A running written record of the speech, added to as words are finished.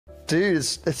Dude,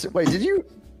 wait,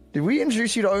 did we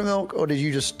introduce you to oat milk, or did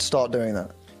you just start doing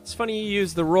that? It's funny you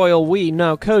use the royal we.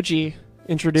 No, Koji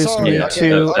introduced me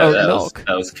to oat milk.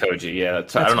 That was Koji, yeah.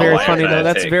 That's very funny, though.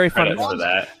 That's very funny. For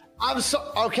that.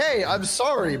 Okay, I'm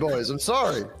sorry, boys. I'm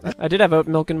sorry. I did have oat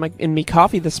milk in me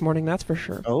coffee this morning, that's for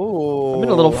sure. Oh, I've been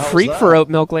a little freak for oat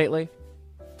milk lately.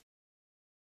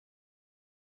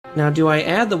 Now, do I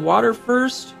add the water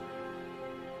first?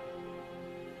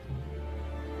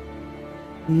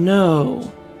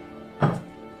 No.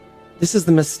 This is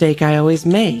the mistake I always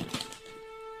make.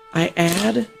 I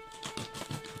add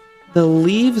the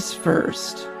leaves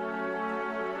first.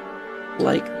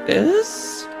 Like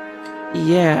this?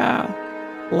 Yeah,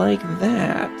 like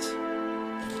that.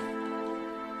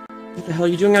 What the hell are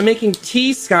you doing? I'm making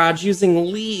tea scotch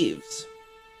using leaves.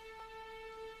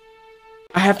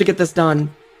 I have to get this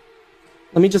done.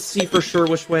 Let me just see for sure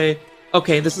which way.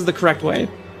 Okay, this is the correct way.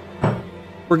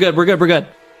 We're good, we're good, we're good.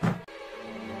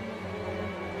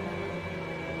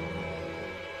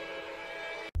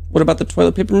 What about the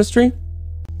toilet paper mystery?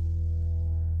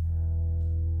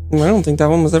 I don't think that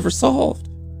one was ever solved.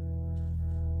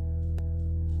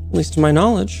 At least to my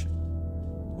knowledge.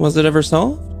 Was it ever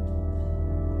solved?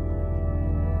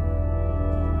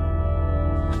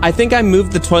 I think I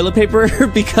moved the toilet paper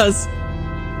because...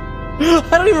 I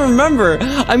don't even remember.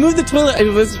 I moved the toilet.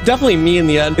 It was definitely me in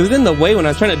the end. It was in the way when I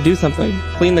was trying to do something.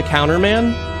 Clean the counter,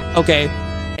 man. Okay.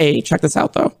 Hey, check this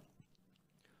out, though.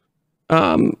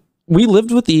 We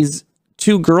lived with these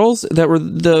two girls that were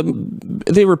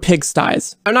they were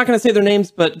pigsties. I'm not going to say their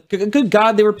names, but good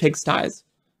God, they were pigsties.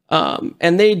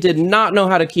 And they did not know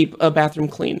how to keep a bathroom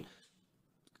clean.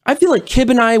 I feel like Kib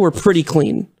and I were pretty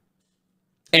clean.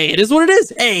 Hey, it is what it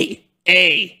is.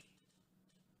 Hey.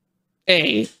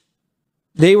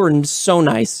 They were so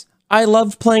nice. I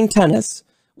loved playing tennis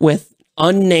with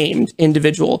unnamed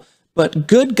individual, but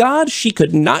good God, she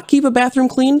could not keep a bathroom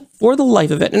clean for the life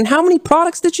of it. And how many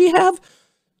products did she have?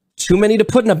 Too many to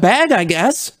put in a bag, I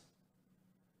guess.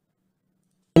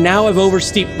 And now I've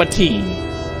oversteeped my tea.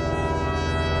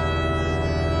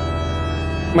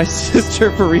 My sister,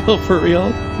 for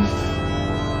real.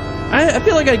 I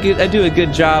feel like I do a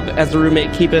good job as a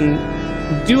roommate,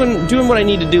 doing what I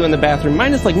need to do in the bathroom.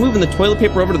 Minus like moving the toilet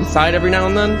paper over to the side every now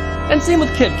and then. And same with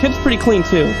Kib. Kib's pretty clean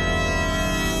too.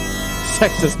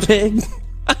 Sexist pig.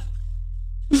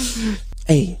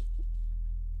 Hey,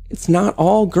 it's not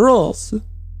all girls.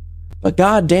 But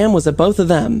goddamn was it both of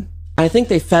them. I think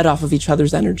they fed off of each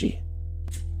other's energy.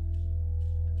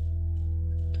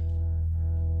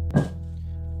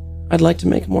 I'd like to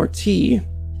make more tea.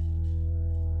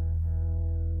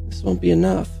 This won't be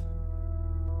enough.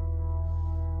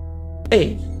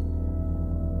 Hey.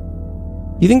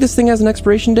 You think this thing has an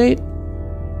expiration date?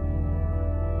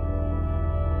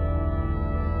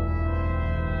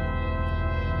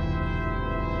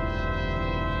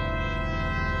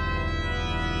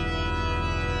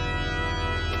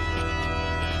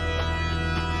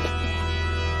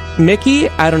 Mickey,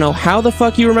 I don't know how the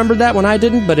fuck you remembered that when I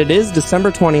didn't, but it is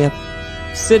December 20th.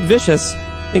 Sid Vicious,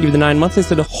 thank you for the 9 months. They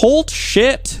said, hold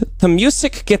shit, the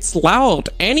music gets loud.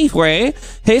 Anyway,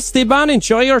 hey Esteban,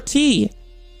 enjoy your tea.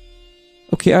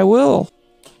 Okay, I will.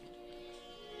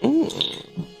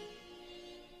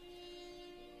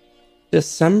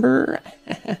 December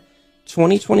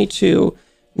 2022.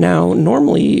 Now,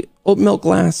 normally, oat milk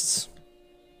lasts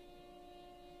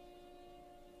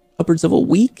upwards of a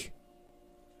week.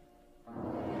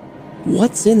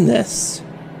 What's in this?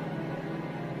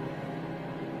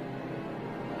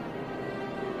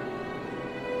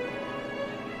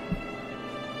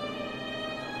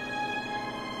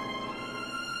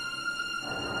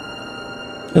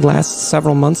 It lasts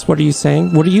several months. What are you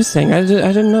saying? What are you saying? I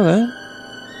didn't know that.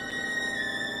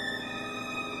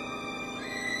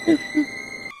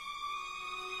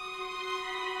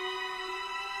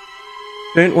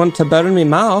 Didn't want to burn me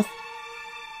mouth.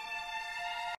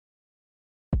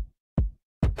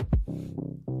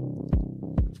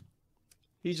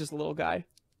 He's just a little guy.